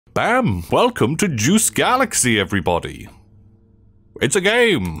Bam! Welcome to Juice Galaxy, everybody. It's a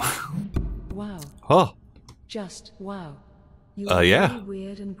game. Wow. Huh. Just wow. You are yeah. very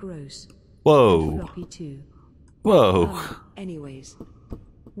weird and gross. Whoa. And floppy too. Whoa. Anyways,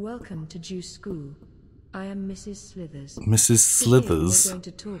 welcome to Juice School. I am Mrs. Slithers. Mrs. Slithers. Today we're going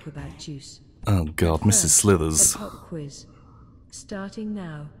to talk about juice. Oh God, Mrs. Slithers. A pop quiz. Starting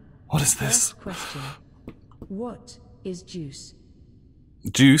now. What is this? First question. What is juice?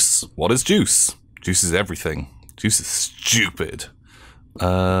 Juice? What is juice? Juice is everything. Juice is stupid.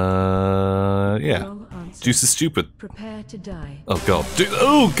 Yeah. Wrong answer. Juice is stupid. Prepare to die. Oh God.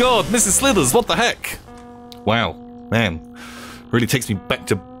 Oh God, Mrs. Slithers, what the heck? Wow. Man. Really takes me back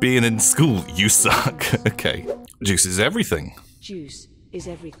to being in school. You suck. Okay. Juice is everything. Juice is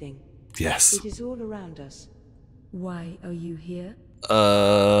everything. Yes. It is all around us. Why are you here?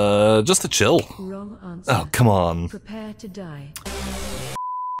 Just to chill. Wrong answer. Oh, come on. Prepare to die.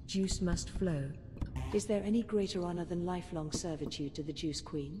 Juice must flow. Is there any greater honor than lifelong servitude to the Juice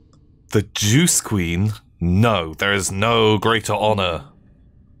Queen? The Juice Queen? No, there is no greater honor.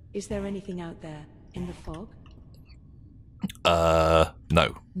 Is there anything out there in the fog? No.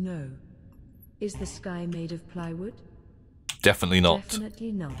 No. Is the sky made of plywood? Definitely not.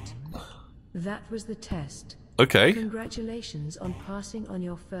 Definitely not. That was the test. Okay. Congratulations on passing on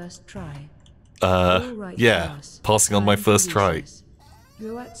your first try. Yeah, class. passing on my Time for first try. recess.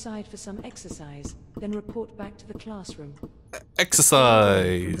 Go outside for some exercise, then report back to the classroom. From the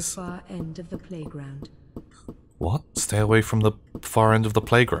Exercise. far end of the playground. What? Stay away from the far end of the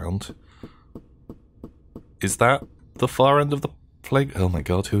playground? Is that the far end of the Oh my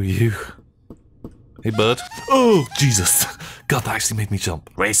God, who are you? Hey, bird. Oh, Jesus. God, that actually made me jump.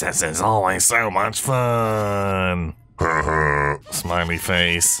 Recess is always so much fun. Smiley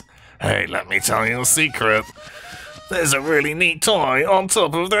face. Hey, let me tell you a secret. There's a really neat toy on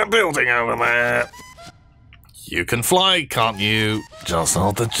top of that building over there. You can fly, can't you? Just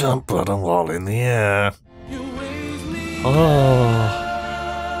hold the jump button while in the air.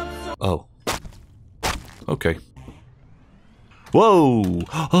 Oh. Oh. Okay. Whoa!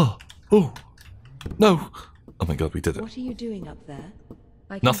 Oh! Oh! No! Oh my God, we did it. What are you doing up there?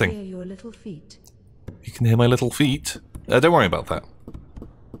 I can Nothing. hear your little feet. You can hear my little feet. Don't worry about that.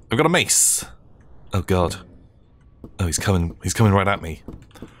 I've got a mace. Oh God. Oh, he's coming. He's coming right at me.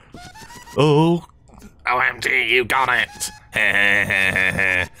 Oh. OMG, you got it.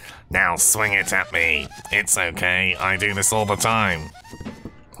 Now swing it at me. It's okay. I do this all the time.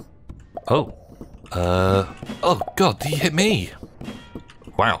 Oh. Oh God, he hit me.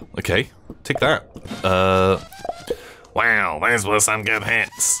 Wow. Okay. Take that. Wow, those were some good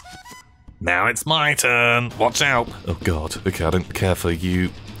hits. Now it's my turn. Watch out. Oh God. Okay, I don't care for you.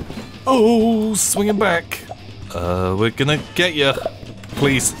 Oh, swinging back. We're gonna get you.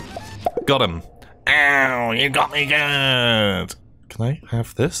 Please. Got him. Ow, you got me good. Can I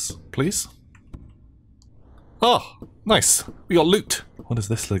have this, please? Oh, nice. We got loot. What is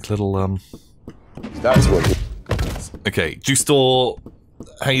this like little, That's what. Okay, juice store.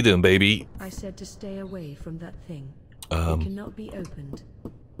 How you doing, baby? I said to stay away from that thing. It cannot be opened.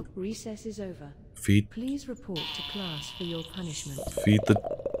 Recess is over. Feed Please report to class for your punishment. the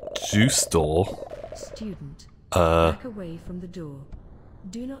juice store. Student, back away from the door.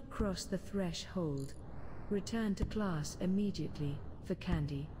 Do not cross the threshold. Return to class immediately for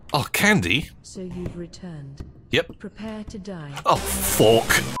candy. Oh, candy? So you've returned. Yep. Prepare to die. Oh,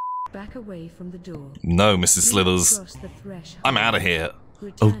 fork. Back away from the door. No, Mrs. Do not Slithers. cross the threshold. I'm out of here.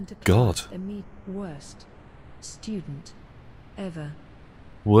 Return to God. class Worst student ever.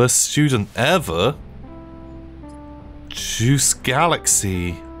 Worst student ever? Juice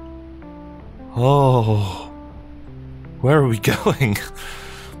Galaxy. Oh. Where are we going?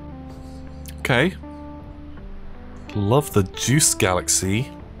 Okay. Love the Juice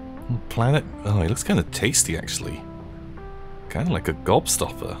Galaxy. Planet. Oh, it looks kind of tasty, actually. Kind of like a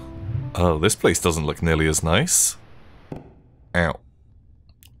gobstopper. Oh, this place doesn't look nearly as nice. Ow.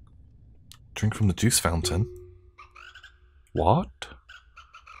 Drink from the juice fountain. What?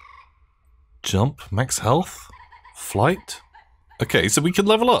 Jump, max health, flight. Okay, so we can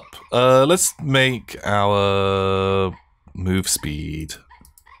level up. Let's make our move speed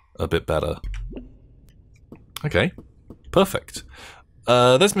a bit better. Okay, perfect.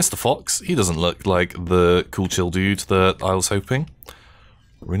 There's Mr. Fox. He doesn't look like the cool chill dude that I was hoping.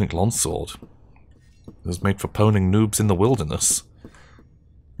 Runic longsword. It was made for poning noobs in the wilderness.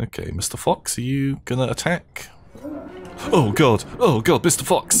 Okay, Mr. Fox, are you gonna attack? Oh God, Mr.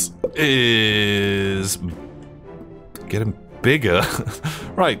 Fox is getting bigger.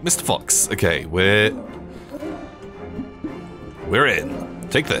 Right, Mr. Fox. Okay, we're in.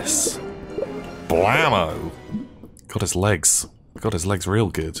 Take this. Blammo. Got his legs. Got his legs real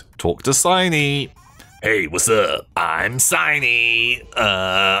good. Talk to Signy. Hey, what's up? I'm Signy.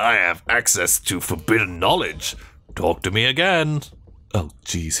 I have access to forbidden knowledge. Talk to me again. Oh,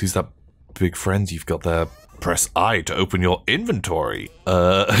 geez. Who's that big friend you've got there? Press I to open your inventory.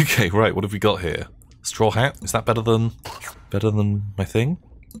 Okay, right. What have we got here? Straw hat? Is that better than my thing?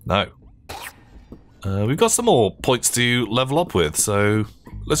 No. We've got some more points to level up with, so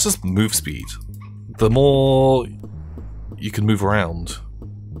let's just move speed. The more you can move around,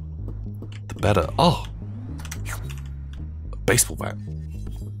 the better. Oh! A baseball bat.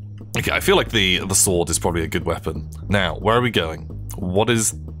 Okay, I feel like the sword is probably a good weapon. Now, where are we going? What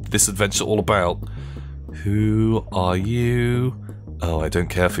is this adventure all about? Who are you? Oh, I don't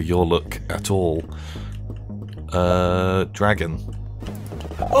care for your look at all. Dragon.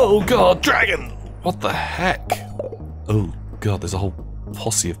 Oh god, dragon! What the heck? Oh god, there's a whole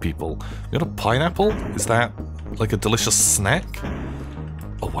posse of people. You got a pineapple? Is that like a delicious snack?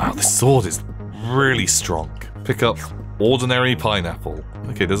 Oh wow, this sword is really strong. Pick up ordinary pineapple.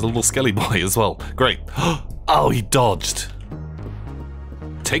 Okay, there's a little skelly boy as well. Great. Oh, he dodged.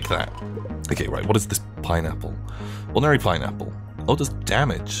 Take that. Okay, right, what is this pineapple? Ordinary pineapple. Oh, it does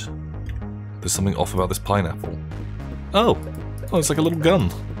damage. There's something off about this pineapple. Oh, it's like a little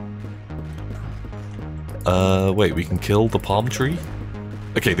gun. Wait, we can kill the palm tree?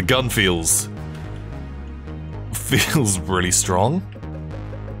 Okay, the gun feels really strong.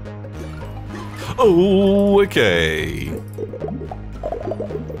 Oh, okay.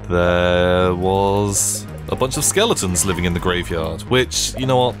 There was a bunch of skeletons living in the graveyard, which, you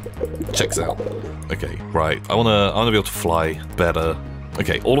know what, checks out. Okay, right, I wanna be able to fly better.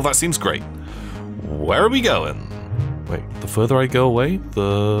 Okay, all of that seems great. Where are we going? Wait, the further I go away,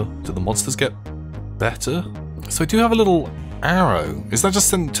 do the monsters get better? So I do have a little arrow. Is that just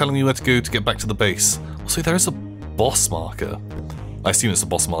telling me where to go to get back to the base? Also, there is a boss marker. I assume it's a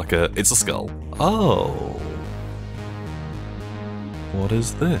boss marker. It's a skull. Oh. What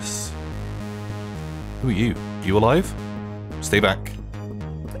is this? Who are you? You alive? Stay back.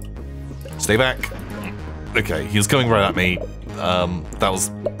 Stay back. Okay, he was coming right at me. That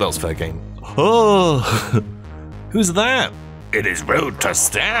was fair game. Oh! Who's that? It is rude to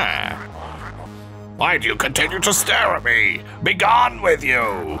stare. Why do you continue to stare at me? Be gone with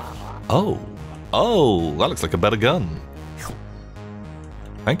you! Oh, that looks like a better gun.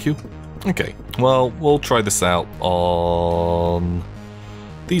 Thank you. Okay, well, we'll try this out on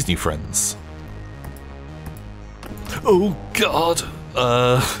these new friends. Oh, God!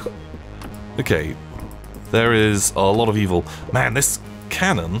 Okay, there is a lot of evil. Man, this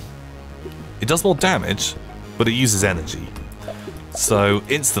cannon, it does more damage, but it uses energy. So,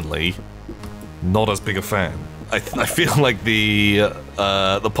 instantly, not as big a fan. I feel like the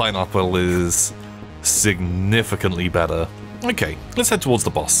pineapple is significantly better. Okay, let's head towards the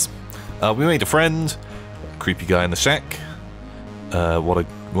boss. We made a friend, a creepy guy in the shack. What a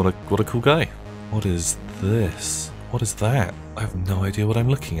cool guy. What is this? What is that? I have no idea what I'm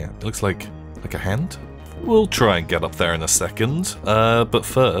looking at. It looks like a hand. We'll try and get up there in a second. But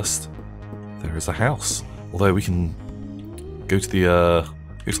first, there is a house. Although we can go to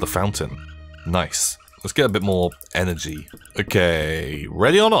the fountain. Nice. Let's get a bit more energy. Okay,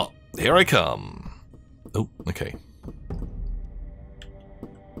 ready or not? Here I come. Oh, okay.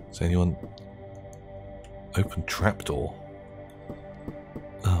 Is anyone... Open trapdoor.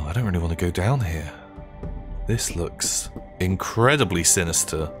 Oh, I don't really want to go down here. This looks incredibly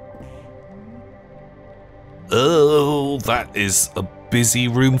sinister. Oh, that is a busy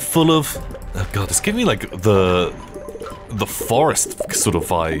room full of... Oh god, it's giving me like the forest sort of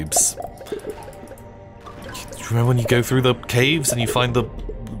vibes. Do you remember when you go through the caves and you find the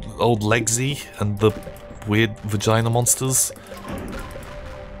old Legsy and the weird vagina monsters?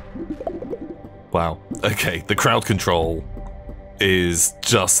 Wow. Okay, the crowd control is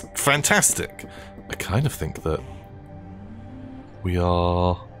just fantastic. I kind of think that we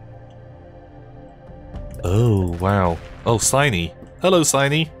are... Oh, wow. Oh, Signy. Hello,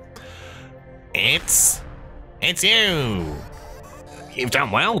 Signy. It's you. You've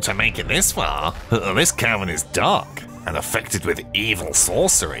done well to make it this far. This cavern is dark and affected with evil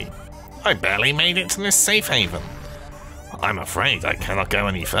sorcery. I barely made it to this safe haven. I'm afraid I cannot go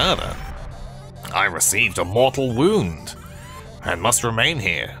any further. I received a mortal wound and must remain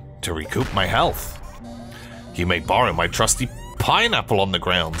here to recoup my health. You may borrow my trusty pineapple on the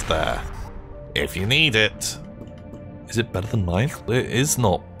ground there, if you need it. Is it better than mine? It is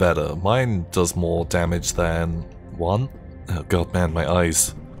not better. Mine does more damage than one. Oh god, man, my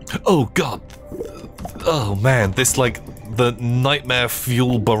eyes. Oh god! Oh man, this like the nightmare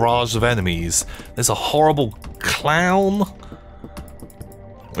fuel barrage of enemies. There's a horrible clown.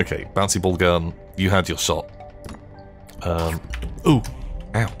 Okay, bouncy ball gun. You had your shot. Ooh,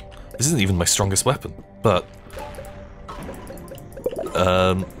 ow. This isn't even my strongest weapon, but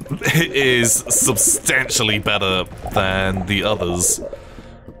it is substantially better than the others.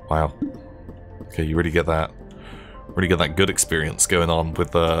 Wow. Okay, you really get that good experience going on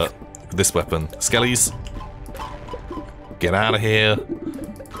with this weapon. Skellies, get out of here.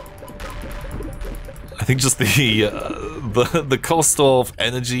 I think just the cost of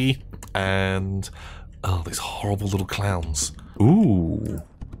energy and oh, these horrible little clowns. Ooh,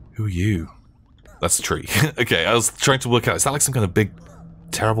 who are you? That's a tree. Okay, I was trying to work out, is that like some kind of big,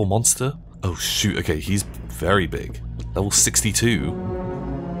 terrible monster? Oh shoot, okay, he's very big. Level 62.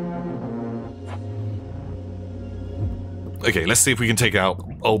 Okay, let's see if we can take out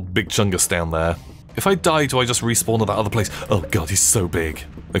old Big Chungus down there. If I die, do I just respawn at that other place? Oh god, he's so big.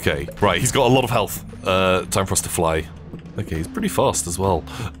 Okay, right, he's got a lot of health. Time for us to fly. Okay, he's pretty fast as well.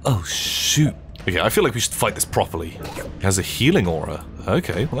 Oh shoot. Okay, I feel like we should fight this properly. He has a healing aura.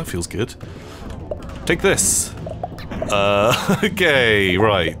 Okay, well that feels good. Take this. Okay,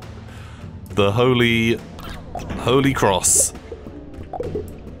 right. The holy cross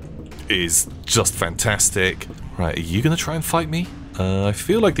is just fantastic. Right, are you gonna try and fight me? I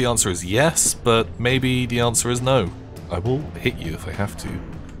feel like the answer is yes, but maybe the answer is no. I will hit you if I have to.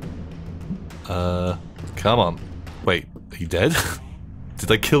 Come on. Wait, are you dead? Did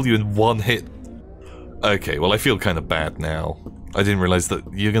I kill you in one hit? Okay, well I feel kind of bad now. I didn't realize that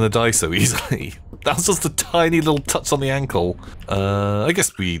you're gonna die so easily. That was just a tiny little touch on the ankle. I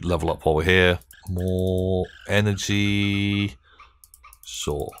guess we level up while we're here. More energy.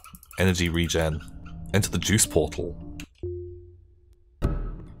 Sure. Energy regen. Enter the juice portal.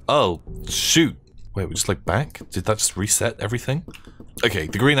 Oh, shoot. Wait, we just like back? Did that just reset everything? Okay,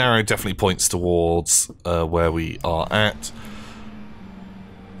 the green arrow definitely points towards where we are at.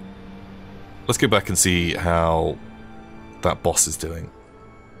 Let's go back and see how that boss is doing.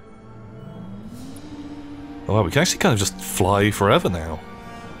 Oh wow, we can actually kind of just fly forever now.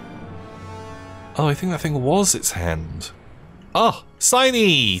 Oh, I think that thing was its hand. Oh,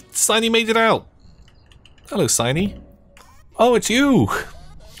 Signy! Signy made it out! Hello, Signy. Oh, it's you!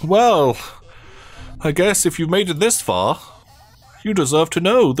 Well, I guess if you've made it this far, you deserve to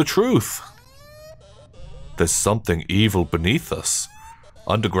know the truth. There's something evil beneath us.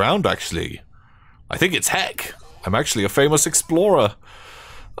 Underground, actually. I think it's Heck. I'm actually a famous explorer.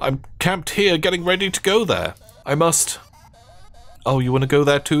 I'm camped here getting ready to go there. I must... Oh, you want to go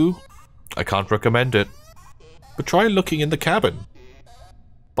there too? I can't recommend it. But try looking in the cabin.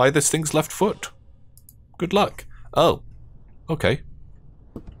 By this thing's left foot. Good luck. Oh. Okay.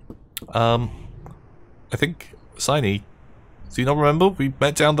 I think... Signy, do you not remember? We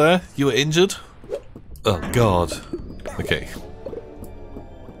met down there? You were injured? Oh, God. Okay.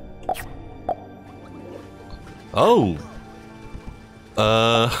 Oh!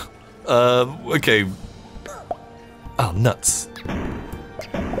 Okay. Oh, nuts.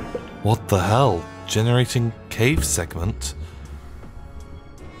 What the hell? Generating cave segment?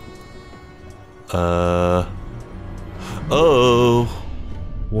 Oh!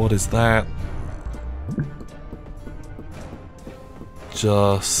 What is that?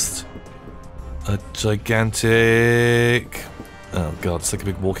 Just... a gigantic... Oh god, it's like a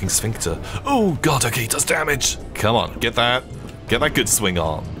big walking sphincter. Oh god, okay, it does damage! Come on, get that good swing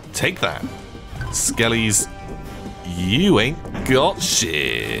on. Take that. Skellies, you ain't got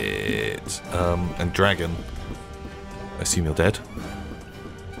shit. And dragon. I assume you're dead.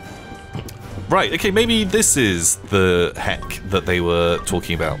 Right, okay, maybe this is the Heck that they were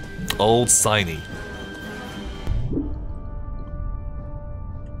talking about. Old Signy.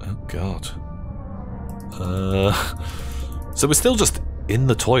 Oh god. So we're still just in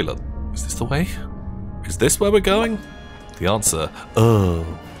the toilet. Is this the way? Is this where we're going? The answer, oh.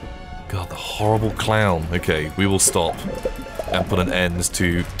 God, the horrible clown. Okay, we will stop and put an end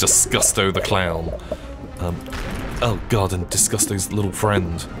to Disgusto the clown. Oh god, and Disgusto's little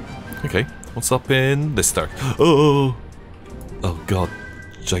friend. Okay, what's up in this dark? Oh! Oh god,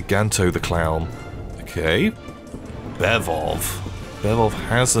 Giganto the clown. Okay. Bevov. Bevov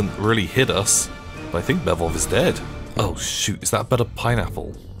hasn't really hit us, but I think Bevov is dead. Oh shoot, is that a better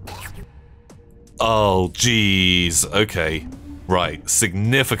pineapple? Oh jeez, okay. Right,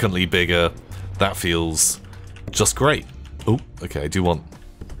 significantly bigger. That feels just great. Oh, okay, I do want...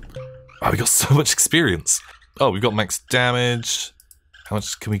 Oh, we got so much experience. Oh, we've got max damage. How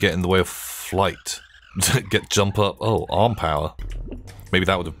much can we get in the way of flight? Get jump up. Oh, arm power. Maybe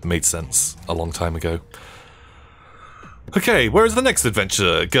that would have made sense a long time ago. Okay, where is the next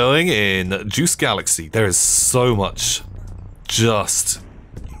adventure going in Juice Galaxy? There is so much just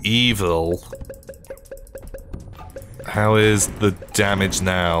evil. How is the damage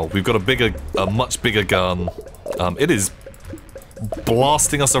now? We've got a much bigger gun. It is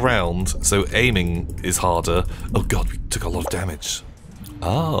blasting us around, so aiming is harder. Oh god, we took a lot of damage.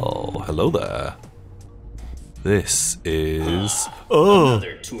 Oh, hello there. This is... Oh!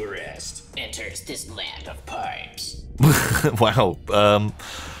 Another tourist enters this land of pipes. Wow,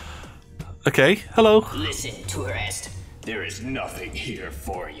 okay, hello. Listen, tourist, there is nothing here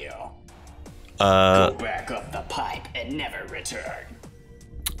for you. Go back up the pipe and never return.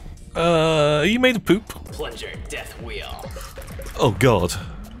 You made a poop? Plunger death wheel. Oh god.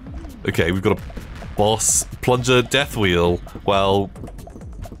 Okay, we've got a boss plunger death wheel. Well,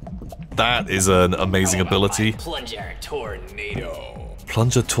 that is an amazing ability. Plunger tornado.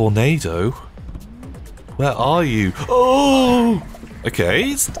 Plunger tornado? Where are you? Oh!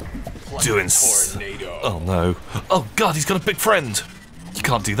 Okay, it's doing tornado. Oh no. Oh god, he's got a big friend! You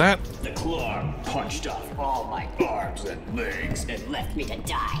can't do that. The claw punched off all my arms and legs and left me to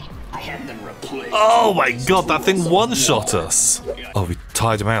die. I had them replaced. Oh my god, that thing one-shot us! Oh, we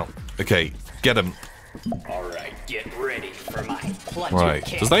tied him out. Okay, get him. Alright, get ready for my plunger Right,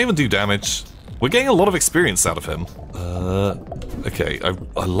 kick. does that even do damage? We're getting a lot of experience out of him. Okay,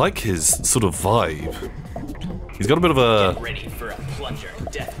 I like his sort of vibe. He's got a bit of a Get ready for a plunger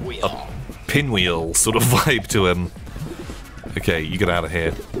death wheel. pinwheel sort of vibe to him. Okay, you get out of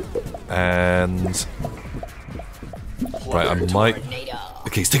here. And... Right, I might... Tornado.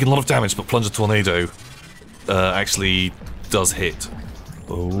 Okay, he's taking a lot of damage, but Plunger Tornado actually does hit.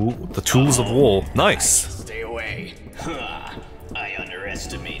 Oh, the tools of war. Nice! Stay away. Huh. I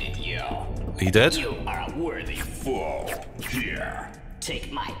underestimated you. Are you dead? You are a worthy fool. Here,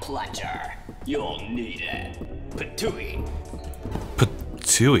 take my plunger. You'll need it. Patooey.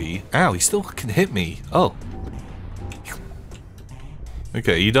 Patooey? Ow, he still can hit me. Oh.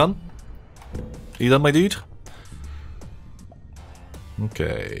 Okay, you done? You done, my dude?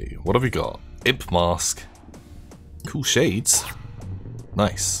 Okay, what have we got? Imp mask. Cool shades.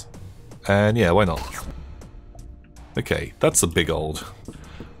 Nice. And yeah, why not? Okay, that's a big old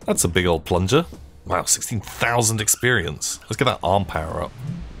plunger. Wow, 16,000 experience. Let's get that arm power up.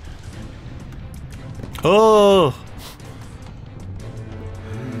 Oh!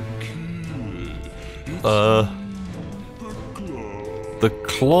 The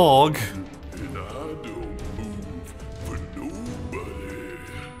clog.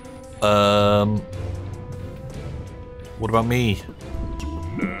 What about me?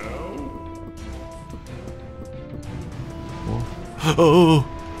 Oh.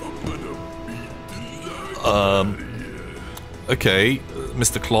 Okay,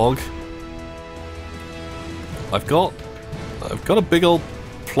 Mr. Clog. I've got a big old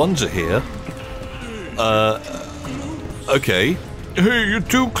plunger here. Okay. Hey, you're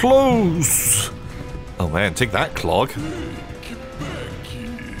too close! Oh man, take that, Clog.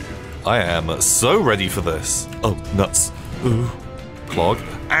 I am so ready for this. Oh, nuts. Ooh. Clog.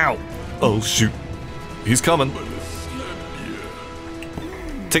 Ow! Oh, shoot. He's coming.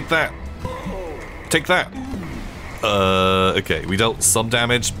 Take that. Take that. Okay, we dealt some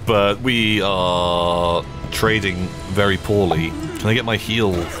damage, but we are trading very poorly. Can I get my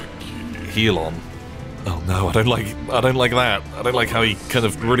heal on? Oh no, I don't like that. I don't like how he kind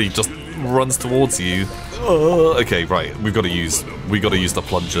of really just runs towards you. Okay, right, we got to use the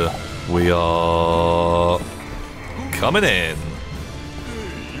plunger. We are coming in.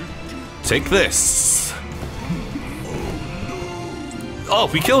 Take this. Oh,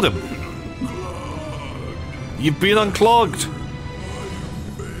 we killed him. You've been unclogged.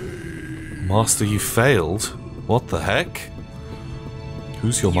 Master, you failed. What the heck?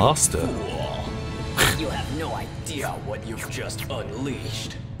 Who's your master? You have no idea what you've just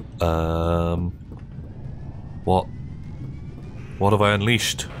unleashed. What have I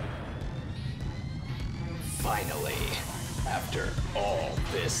unleashed? Finally, after all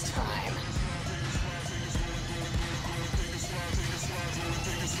this time.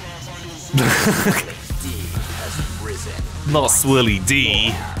 D has risen. Not Swirly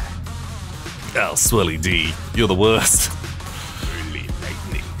D. Oh, Swirly D. You're the worst.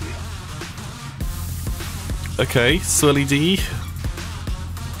 Okay, Swirly D.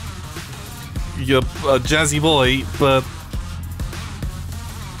 You're a jazzy boy, but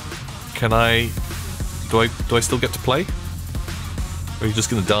can I? Do I still get to play? Or are you just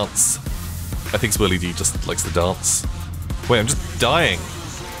gonna dance? I think Swirly D just likes to dance. Wait, I'm just dying.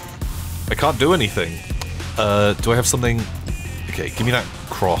 I can't do anything. Do I have something? Okay, give me that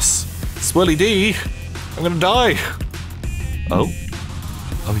cross. Swirly D! I'm gonna die! Oh?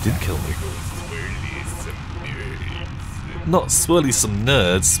 Oh, he did kill me. Not Swirly some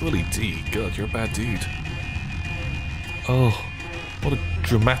nerds. Swirly D. God, you're a bad dude. Oh, what a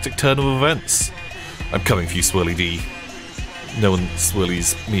dramatic turn of events. I'm coming for you, Swirly D. No one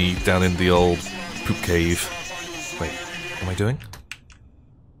swirlies me down in the old poop cave. Wait, what am I doing?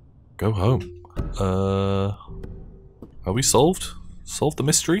 Go home. Are we solved? Solved the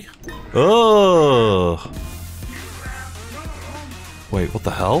mystery? Oh! Wait, what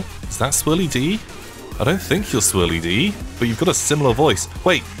the hell? Is that Swirly D? I don't think you're Swirly D, but you've got a similar voice.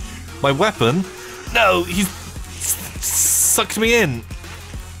 Wait, my weapon? No, he's sucked me in.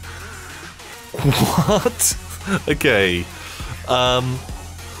 What? Okay.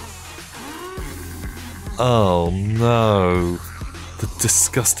 Oh no. The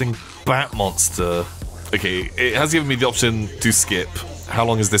disgusting bat monster. Okay, it has given me the option to skip. How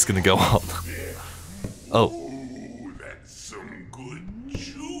long is this gonna go on? Oh. That's some good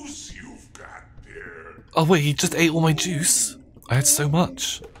juice you've got there. Oh wait, he just ate all my juice? I had so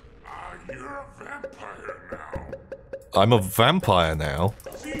much. You're a vampire now. I'm a vampire now.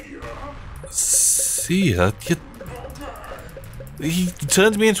 See ya? He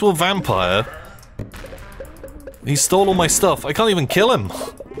turned me into a vampire. He stole all my stuff. I can't even kill him.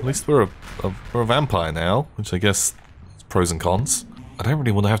 At least we're a vampire now, which I guess is pros and cons. I don't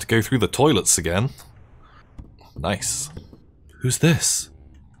really want to have to go through the toilets again. Nice. Who's this?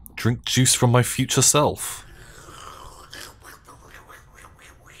 Drink juice from my future self.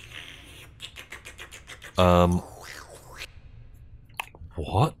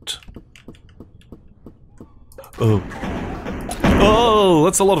 What? Oh. Oh,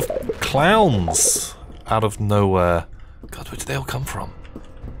 that's a lot of clowns out of nowhere. God, where did they all come from?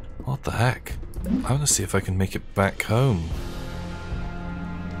 What the heck? I want to see if I can make it back home.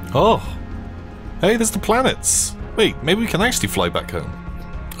 Oh! Hey, there's the planets! Wait, maybe we can actually fly back home.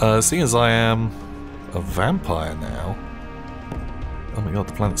 Seeing as I am a vampire now... Oh my god,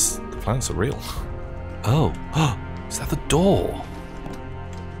 the planets are real. Oh! Is that the door?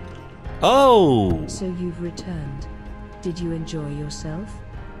 Oh! So you've returned. Did you enjoy yourself?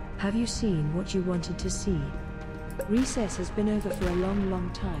 Have you seen what you wanted to see? Recess has been over for a long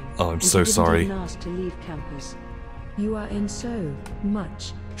time. Oh, I'm and so you didn't sorry. even ask to leave campus. You are in so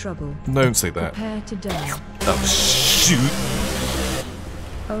much trouble. Don't say that. Prepare to die. Oh, shoot!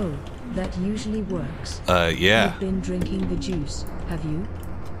 Oh, that usually works. Yeah. You've been drinking the juice, have you?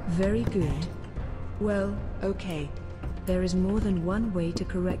 Very good. Well, okay. There is more than one way to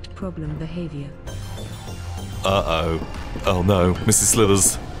correct problem behavior. Uh-oh. Oh no, Mrs.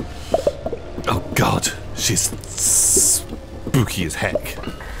 Slithers. Oh god, she's spooky as heck.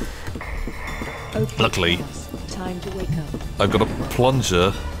 Okay, Luckily, class, time to wake up. I've got a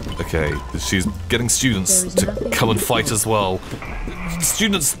plunger. Okay, she's getting students to come and fight as well.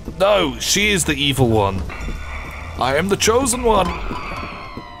 Students, no, she is the evil one. I am the chosen one.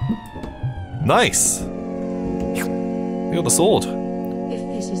 Nice. You got the sword. If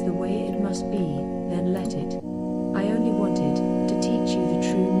this is the way it must be, then let it. I only wanted to teach you the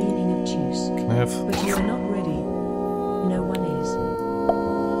true meaning of juice. Can I have... But you are not ready. No one is.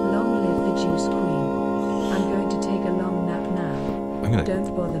 Long live the Juice Queen. I'm going to take a long nap now. I'm gonna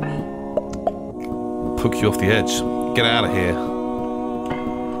Don't bother me. poke you off the edge. Get out of here.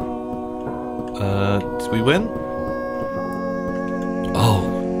 Did we win?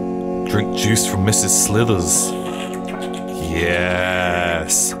 Oh. Drink juice from Mrs. Slithers.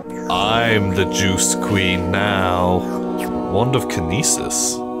 Yes. I'm the Juice Queen now. Wand of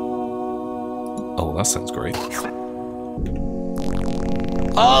Kinesis. Oh, that sounds great.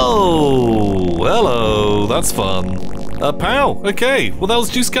 Oh, hello. That's fun. Pow. Okay. Well, that was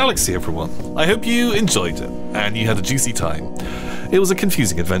Juice Galaxy, everyone. I hope you enjoyed it and you had a juicy time. It was a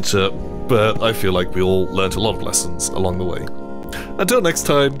confusing adventure, but I feel like we all learned a lot of lessons along the way. Until next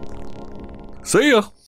time, see ya.